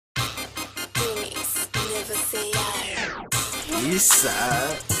East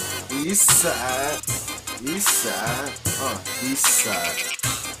side, east side, east side, east side,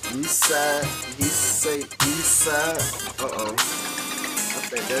 east side, he say east side, I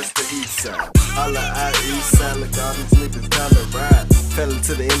think that's the east side. All out east side, look all these niggas down the ride. Pedal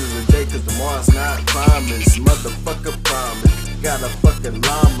to the end of the day, cause tomorrow's not promised. Motherfucker promise. Got a fucking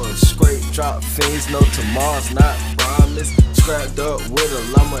llama, straight drop fiends, no tomorrow's not promised. Scrapped up with a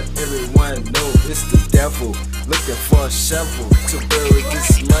llama, everyone know it's the devil. Looking for a shovel to bury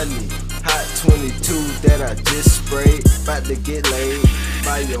this money. Hot 22 that I just sprayed, about to get laid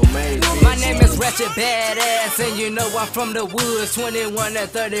by your main bitch. My name is RACHET Badass, and you know I'm from the woods, 21 and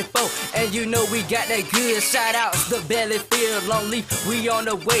 34, and you know we got that good. Shout outs to Bellyfield, Longleaf, we on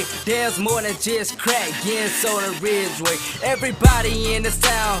the way. There's more than just crack, getting sold in Ridgeway. Everybody in this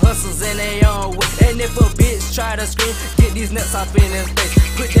town hustles in their own way, and if a bitch try to scream, get these nuts off in his face.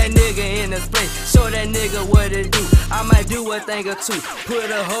 Put that nigga in his place, show that nigga what to do. I might do a thing or two, put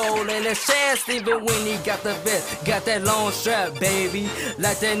a hole in his chest even when he got the vest. Got that long strap, baby,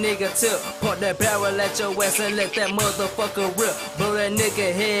 like that nigga tip. Point that barrel at your ass and let that motherfucker rip. Blow that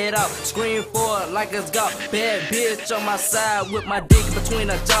nigga head off, scream for it like it's golf. Bad bitch on my side with my dick between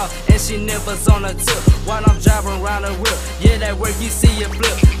her jaws, and she nipples on her tip while I'm driving around the whip. Yeah, that work you see it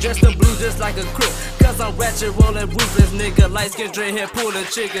flip, dressed in blue just like a crip. Cause I'm ratchet rolling ruthless, nigga. Light skin dread hair pulling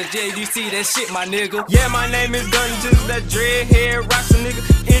triggers. Yeah, you see that shit, my nigga. Yeah, my name is GUNNA, just that dread hair rockin' nigga.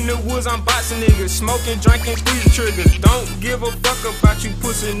 In the woods, I'm boxing niggas, smoking, drinking, squeezing triggers. Don't give a fuck about you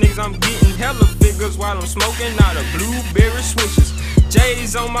pussy niggas. I'm getting hella figures while I'm smoking out of blueberry swishes.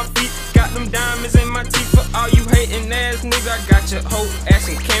 J's on my feet, got them diamonds in my teeth. For all you hating ass niggas, I got your whole ass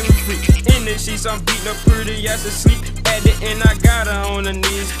and camera free. In the sheets, I'm beating up pretty ass asleep. At the end, I got her on her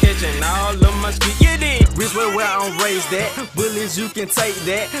knees, catching all of my speed. You did. Ridgeway where I'm raised at, bullies you can take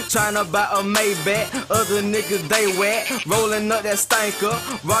that. Tryna buy a Maybach, other niggas they whack. Rolling up that stanker,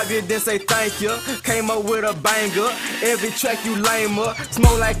 rob you then say thank you. Came up with a banger, every track you lamer.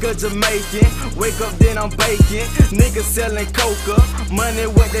 Smoke like a Jamaican, wake up then I'm baking. Niggas selling coca, money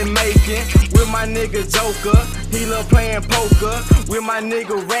what they making. With my nigga JOKA, he love playing poker. With my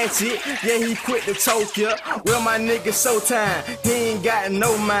nigga RACHET, yeah he quit to choke ya. With my nigga SHOWTIME, he ain't got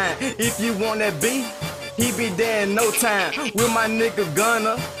no mind. If you want that beat, he be there in no time. With my nigga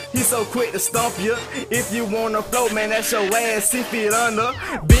GUNNA, he so quick to stomp ya. If you wanna float, man, that's your ass 6 feet under.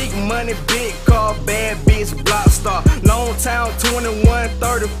 Big money, big car, bad bitch, block star. Long town, 21,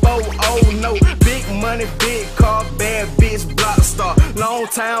 34, oh no. Big money, big car, bad bitch, block star. Long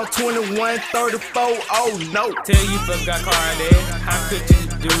town, 21, 34, oh no. Tell you forgot CARDI, how could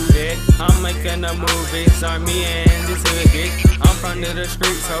you do that? I'm making a movie, sorry me and this hood bitch. I'm from the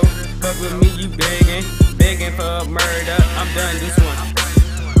streets, ho. Fuck with me, you begging for murder. I'm done this one.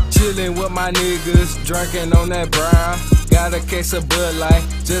 Chillin' with my niggas, drinking on that brown. Got a case of Bud Light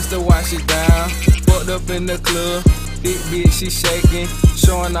just to wash it down. Fucked up in the club, big bitch she shaking,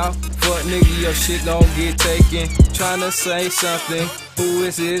 showing off. Fuck nigga, your shit gon' get taken. Tryna say something, who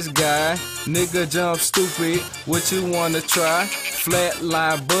is this guy? Nigga jump stupid, what you wanna try?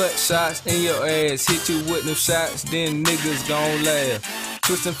 Flatline butt shots in your ass, hit you with them shots, then niggas gon' laugh.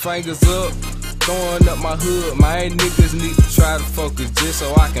 Twisting fingers up, throwing up my hood. My niggas need to try to focus just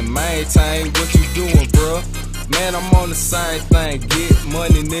so I can maintain what you doing, bruh. Man, I'm on the same thing, get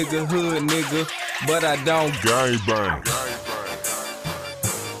money, nigga, hood, nigga, but I don't gang bang.